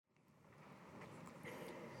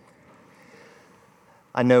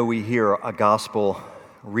I know we hear a gospel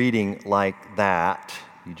reading like that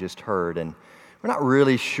you just heard, and we're not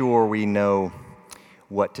really sure we know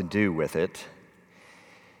what to do with it.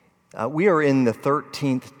 We are in the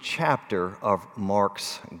 13th chapter of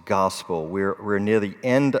Mark's gospel. We're near the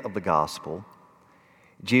end of the gospel.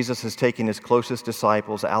 Jesus has taken his closest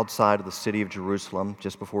disciples outside of the city of Jerusalem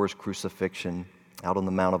just before his crucifixion, out on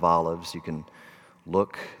the Mount of Olives. You can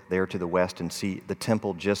look there to the west and see the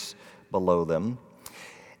temple just below them.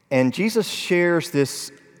 And Jesus shares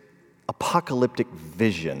this apocalyptic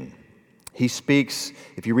vision. He speaks,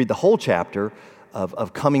 if you read the whole chapter,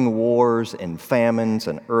 of coming wars and famines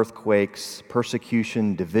and earthquakes,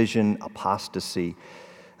 persecution, division, apostasy,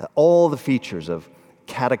 all the features of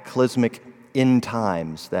cataclysmic end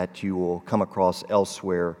times that you will come across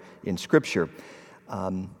elsewhere in Scripture.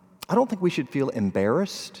 I don't think we should feel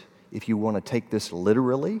embarrassed if you want to take this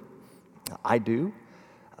literally. I do.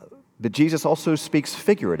 But Jesus also speaks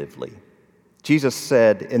figuratively. Jesus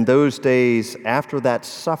said, in those days after that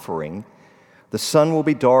suffering, the sun will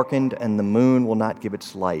be darkened and the moon will not give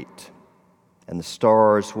its light, and the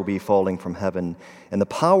stars will be falling from heaven, and the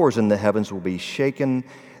powers in the heavens will be shaken.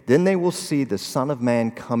 Then they will see the Son of Man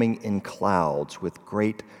coming in clouds with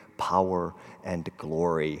great power and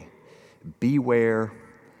glory. Beware,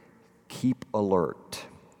 keep alert.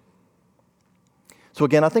 So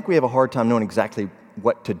again, I think we have a hard time knowing exactly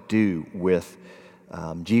what to do with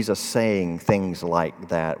Jesus saying things like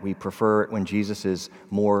that. We prefer it when Jesus is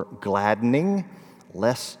more gladdening,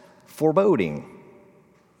 less foreboding.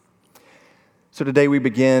 So today we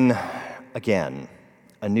begin again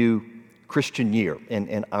a new Christian year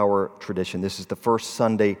in our tradition. This is the first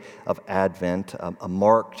Sunday of Advent, a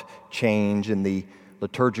marked change in the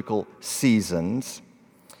liturgical seasons.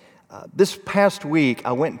 This past week,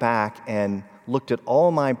 I went back and looked at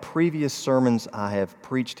all my previous sermons I have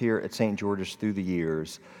preached here at St. George's through the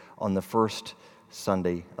years on the first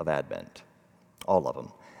Sunday of Advent, all of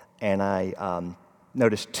them. And I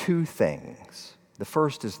noticed two things. The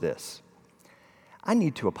first is this: I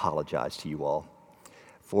need to apologize to you all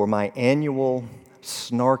for my annual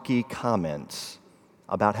snarky comments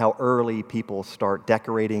about how early people start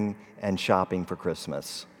decorating and shopping for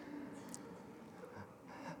Christmas.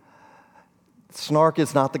 Snark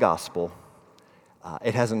is not the gospel.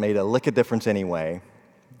 It hasn't made a lick of difference anyway.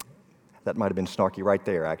 That might have been snarky right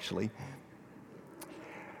there, actually.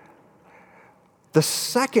 The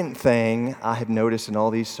second thing I have noticed in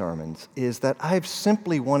all these sermons is that I've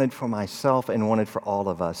simply wanted for myself and wanted for all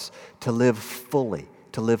of us to live fully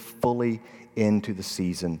into the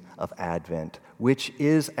season of Advent, which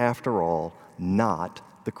is, after all, not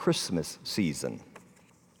the Christmas season.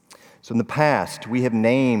 So in the past, we have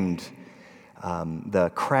named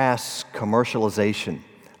the crass commercialization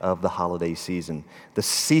of the holiday season, the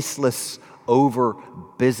ceaseless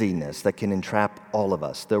over-busyness that can entrap all of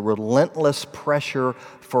us, the relentless pressure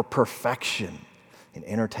for perfection in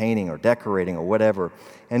entertaining or decorating or whatever,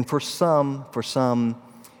 and for some,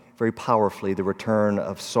 very powerfully, the return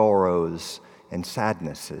of sorrows and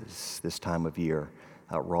sadnesses this time of year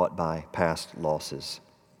wrought by past losses.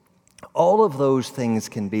 All of those things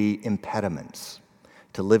can be impediments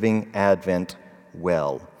to living Advent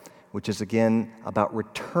well, which is again about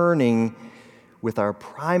returning with our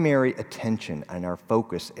primary attention and our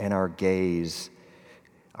focus and our gaze,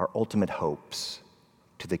 our ultimate hopes,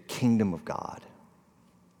 to the kingdom of God.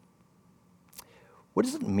 What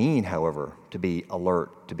does it mean, however, to be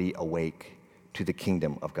alert, to be awake to the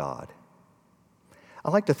kingdom of God?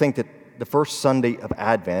 I like to think that the first Sunday of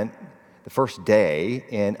Advent, the first day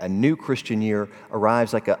in a new Christian year,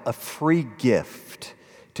 arrives like a free gift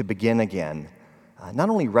to begin again, not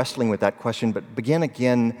only wrestling with that question, but begin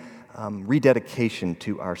again rededication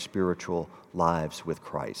to our spiritual lives with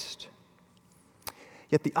Christ.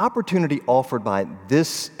 Yet the opportunity offered by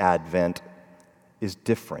this Advent is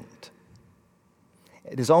different.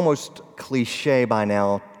 It is almost cliche by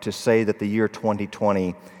now to say that the year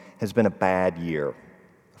 2020 has been a bad year.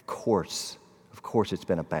 Of course it's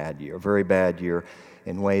been a bad year, a very bad year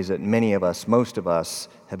in ways that many of us, most of us,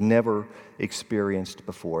 have never experienced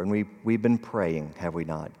before. And we've been praying, have we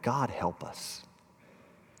not? God, help us.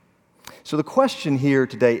 So the question here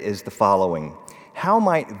today is the following: how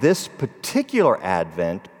might this particular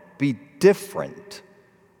Advent be different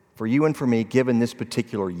for you and for me given this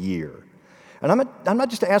particular year? And I'm not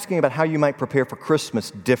just asking about how you might prepare for Christmas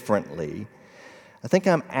differently. I think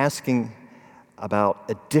I'm asking about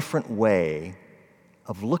a different way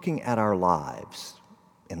of looking at our lives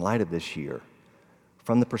in light of this year,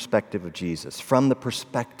 from the perspective of Jesus, from the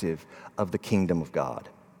perspective of the kingdom of God.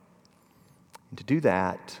 And to do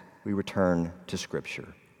that, we return to Scripture.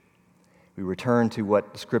 We We return to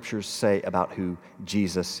what the Scriptures say about who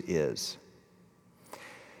Jesus is.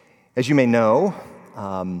 As you may know,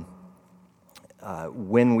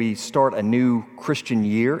 when we start a new Christian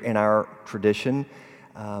year in our tradition,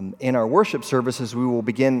 in our worship services, we will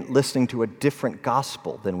begin listening to a different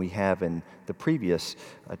gospel than we have in the previous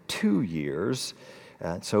 2 years.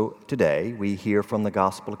 So today, we hear from the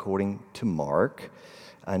gospel according to Mark,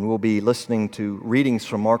 and we'll be listening to readings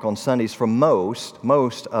from Mark on Sundays for most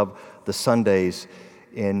of the Sundays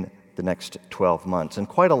in the next 12 months. And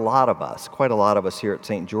quite a lot of us here at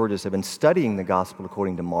St. George's have been studying the gospel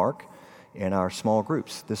according to Mark in our small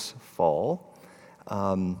groups this fall.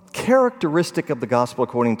 Characteristic of the gospel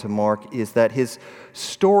according to Mark is that his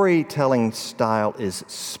storytelling style is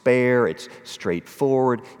spare, it's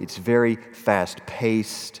straightforward, it's very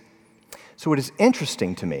fast-paced. So it is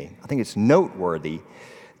interesting to me, I think it's noteworthy,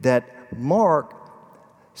 that Mark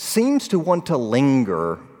seems to want to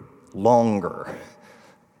linger longer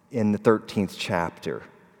in the 13th chapter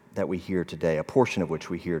that we hear today, a portion of which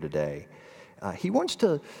we hear today. He wants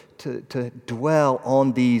to dwell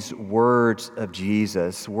on these words of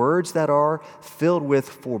Jesus, words that are filled with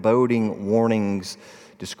foreboding warnings,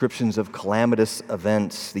 descriptions of calamitous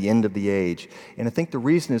events, the end of the age. And I think the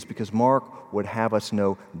reason is because Mark would have us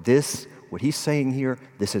know this, what he's saying here,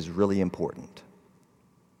 this is really important.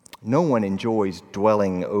 No one enjoys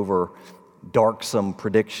dwelling over darksome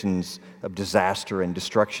predictions of disaster and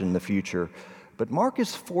destruction in the future, but Mark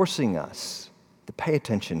is forcing us to pay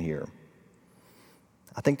attention here.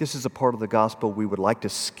 I think this is a part of the gospel we would like to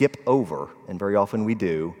skip over, and very often we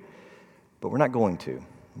do, but we're not going to.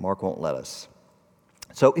 Mark won't let us.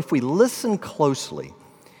 So if we listen closely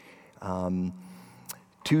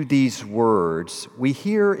to these words, we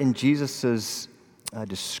hear in Jesus'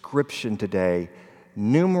 description today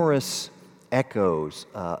numerous echoes,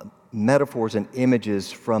 metaphors and images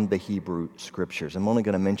from the Hebrew Scriptures. I'm only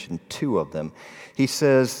going to mention 2 of them. He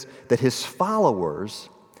says that his followers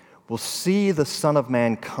will see the Son of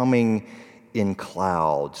Man coming in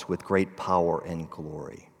clouds with great power and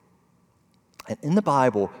glory. And in the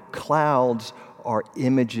Bible, clouds are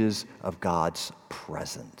images of God's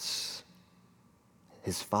presence.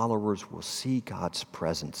 His followers will see God's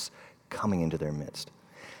presence coming into their midst.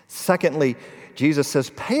 Secondly, Jesus says,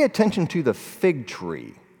 pay attention to the fig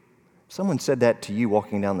tree. Someone said that to you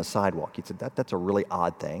walking down the sidewalk. You said, that's a really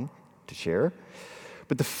odd thing to share.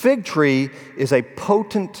 But the fig tree is a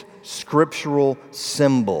potent scriptural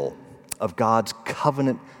symbol of God's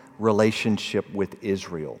covenant relationship with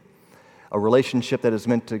Israel, a relationship that is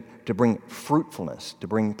meant to bring fruitfulness, to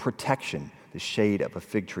bring protection, the shade of a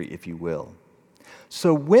fig tree, if you will.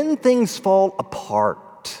 So when things fall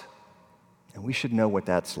apart, and we should know what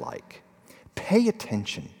that's like, pay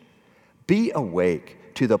attention, be awake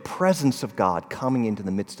to the presence of God coming into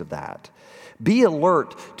the midst of that. Be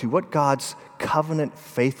alert to what God's covenant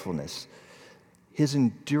faithfulness, his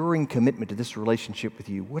enduring commitment to this relationship with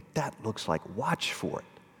you, what that looks like. Watch for it.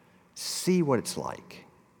 See what it's like.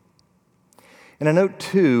 And I note,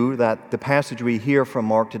 too, that the passage we hear from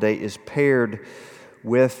Mark today is paired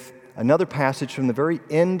with another passage from the very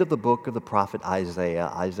end of the book of the prophet Isaiah.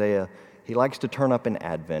 Isaiah, he likes to turn up in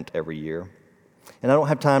Advent every year. And I don't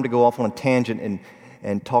have time to go off on a tangent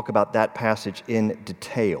and talk about that passage in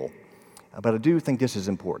detail. But I do think this is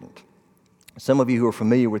important. Some of you who are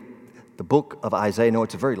familiar with the book of Isaiah know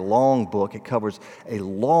it's a very long book. It covers a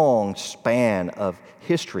long span of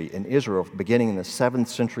history in Israel, beginning in the 7th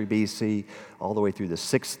century BC all the way through the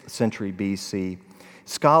 6th century BC.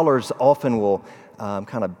 Scholars often will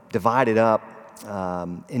kind of divide it up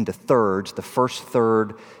into thirds. The first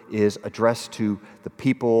third is addressed to the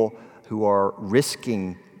people who are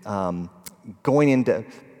risking going into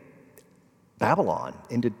Babylon,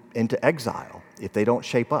 into exile, if they don't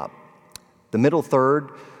shape up. The middle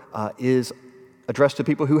third is addressed to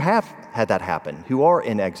people who have had that happen, who are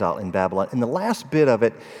in exile in Babylon. And the last bit of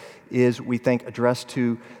it is, we think, addressed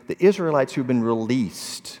to the Israelites who've been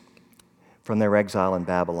released from their exile in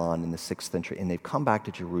Babylon in the 6th century, and they've come back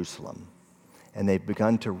to Jerusalem. And they've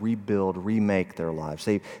begun to rebuild, remake their lives.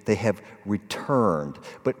 They have returned.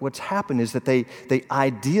 But what's happened is that they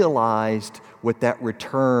idealized what that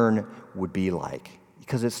return would be like.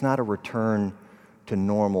 Because it's not a return to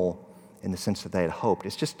normal in the sense that they had hoped.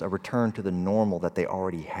 It's just a return to the normal that they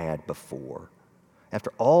already had before.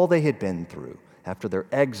 After all they had been through, after their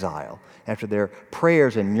exile, after their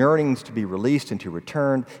prayers and yearnings to be released and to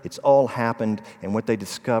return, it's all happened. And what they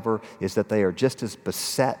discover is that they are just as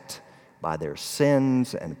beset by their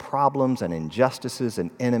sins and problems and injustices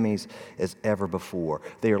and enemies as ever before.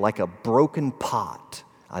 They are like a broken pot,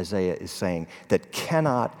 Isaiah is saying, that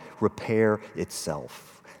cannot repair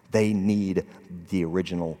itself. They need the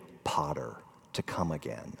original potter to come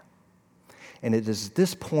again. And it is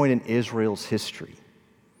this point in Israel's history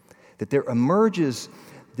that there emerges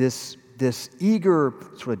this eager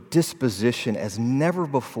sort of disposition as never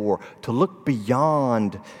before to look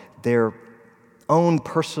beyond their own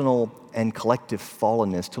personal and collective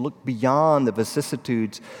fallenness, to look beyond the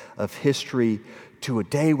vicissitudes of history to a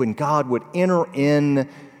day when God would enter in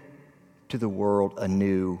to the world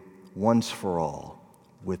anew, once for all,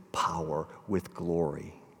 with power, with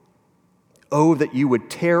glory. Oh, that you would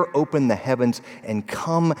tear open the heavens and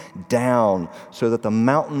come down so that the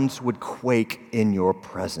mountains would quake in your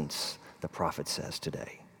presence, the prophet says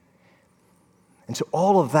today. And so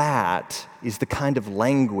all of that is the kind of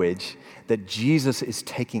language that Jesus is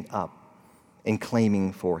taking up and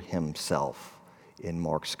claiming for himself in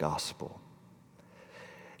Mark's gospel.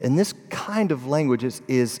 And this kind of language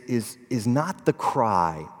is not the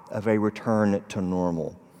cry of a return to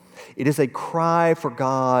normal. It is a cry for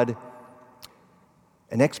God,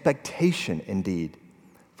 an expectation indeed,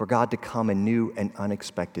 for God to come in new and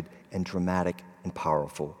unexpected and dramatic and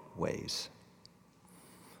powerful ways.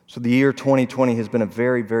 So the year 2020 has been a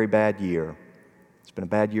very, very bad year. It's been a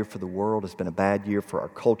bad year for the world. It's been a bad year for our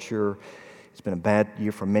culture. It's been a bad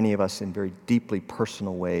year for many of us in very deeply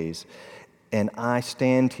personal ways. And I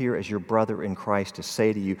stand here as your brother in Christ to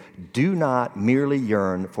say to you, do not merely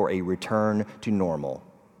yearn for a return to normal.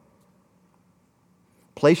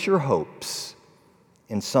 Place your hopes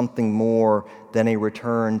in something more than a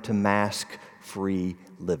return to mask-free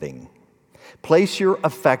living. Place your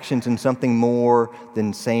affections in something more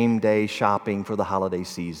than same-day shopping for the holiday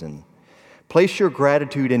season. Place your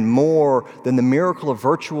gratitude in more than the miracle of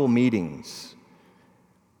virtual meetings,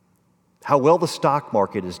 how well the stock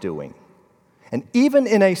market is doing, and even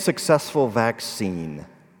in a successful vaccine,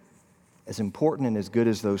 as important and as good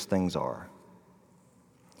as those things are.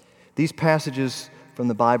 These passages from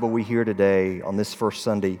the Bible we hear today on this first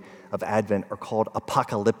Sunday of Advent are called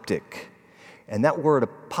apocalyptic. And that word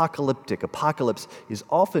apocalyptic, apocalypse, is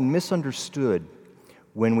often misunderstood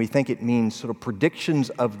when we think it means sort of predictions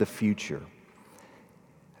of the future.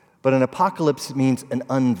 But an apocalypse means an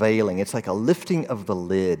unveiling. It's like a lifting of the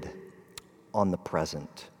lid on the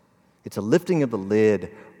present. It's a lifting of the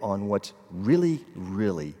lid on what's really,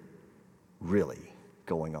 really, really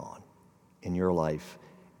going on in your life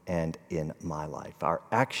and in my life, our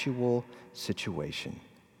actual situation.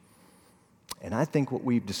 And I think what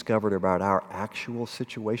we've discovered about our actual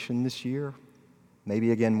situation this year,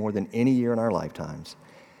 maybe again more than any year in our lifetimes,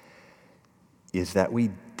 is that we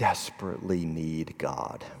desperately need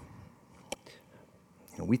God.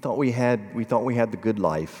 You know, we thought we had the good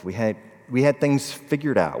life. We had things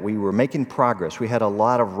figured out. We were making progress. We had a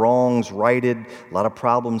lot of wrongs righted, a lot of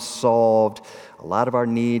problems solved, a lot of our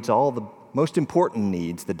needs, all the most important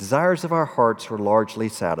needs, the desires of our hearts were largely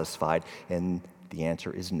satisfied. And the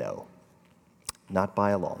answer is no, not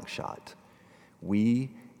by a long shot. We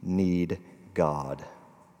need God.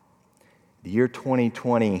 The year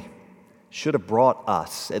 2020 should have brought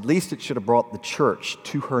us, at least it should have brought the church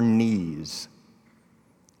to her knees.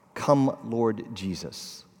 Come, Lord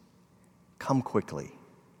Jesus. Come quickly.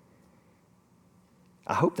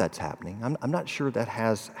 I hope that's happening. I'm not sure that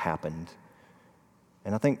has happened.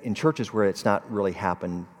 And I think in churches where it's not really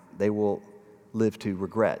happened, they will live to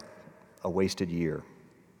regret a wasted year.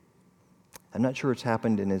 I'm not sure it's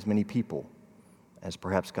happened in as many people as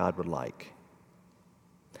perhaps God would like.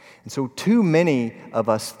 And so too many of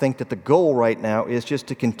us think that the goal right now is just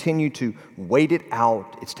to continue to wait it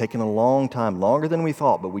out. It's taken a long time, longer than we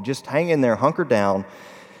thought, but we just hang in there, hunker down.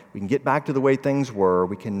 We can get back to the way things were.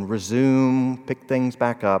 We can resume, pick things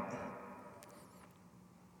back up.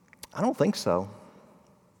 I don't think so.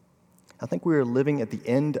 I think we are living at the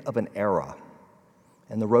end of an era,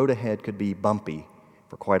 and the road ahead could be bumpy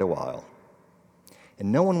for quite a while.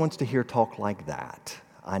 And no one wants to hear talk like that,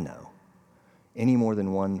 I know, any more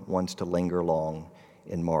than one wants to linger long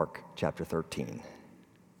in Mark chapter 13.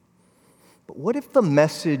 But what if the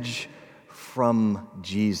message from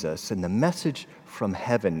Jesus and the message from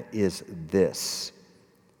heaven is this?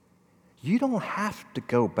 You don't have to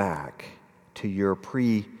go back to your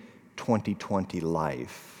pre-2020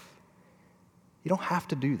 life. You don't have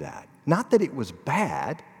to do that. Not that it was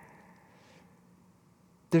bad.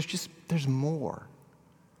 There's more.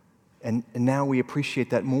 And now we appreciate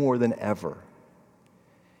that more than ever.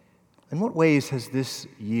 In what ways has this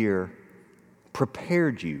year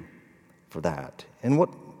prepared you for that? In what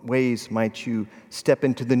ways might you step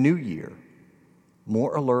into the new year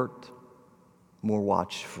more alert, more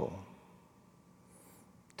watchful,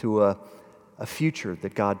 to a future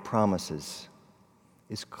that God promises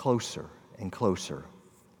is closer and closer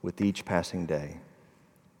with each passing day.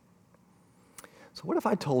 So what if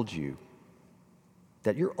I told you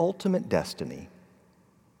that your ultimate destiny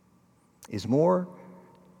is more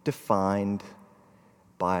defined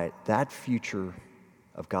by that future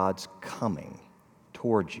of God's coming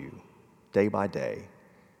towards you day by day?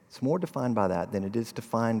 It's more defined by that than it is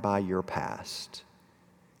defined by your past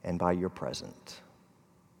and by your present.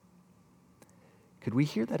 Could we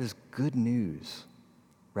hear that as good news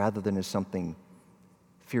rather than as something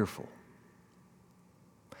fearful?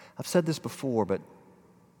 I've said this before, but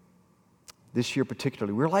this year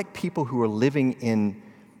particularly, we're like people who are living in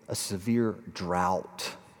a severe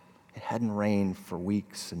drought. It hadn't rained for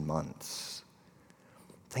weeks and months.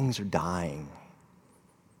 Things are dying.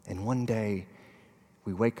 And one day,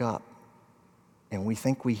 we wake up and we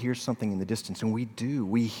think we hear something in the distance, and we do.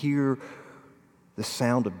 We hear the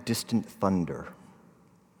sound of distant thunder.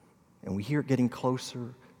 And we hear it getting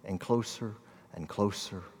closer and closer and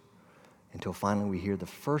closer until finally we hear the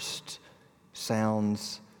first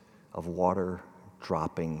sounds of water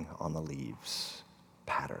dropping on the leaves.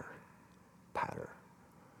 Patter, patter.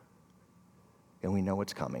 And we know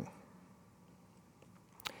it's coming.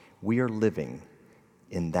 We are living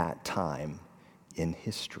in that time in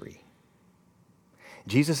history.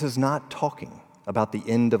 Jesus is not talking about the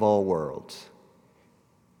end of all worlds,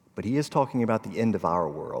 but he is talking about the end of our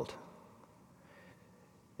world.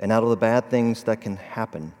 And out of the bad things that can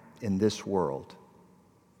happen in this world,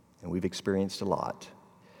 and we've experienced a lot,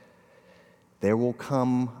 there will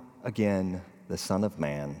come again the Son of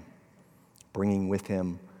Man, bringing with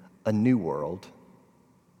him a new world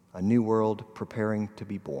preparing to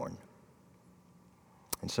be born.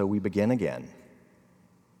 And so we begin again.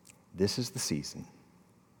 This is the season.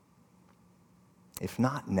 If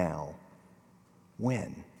not now,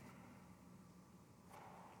 when?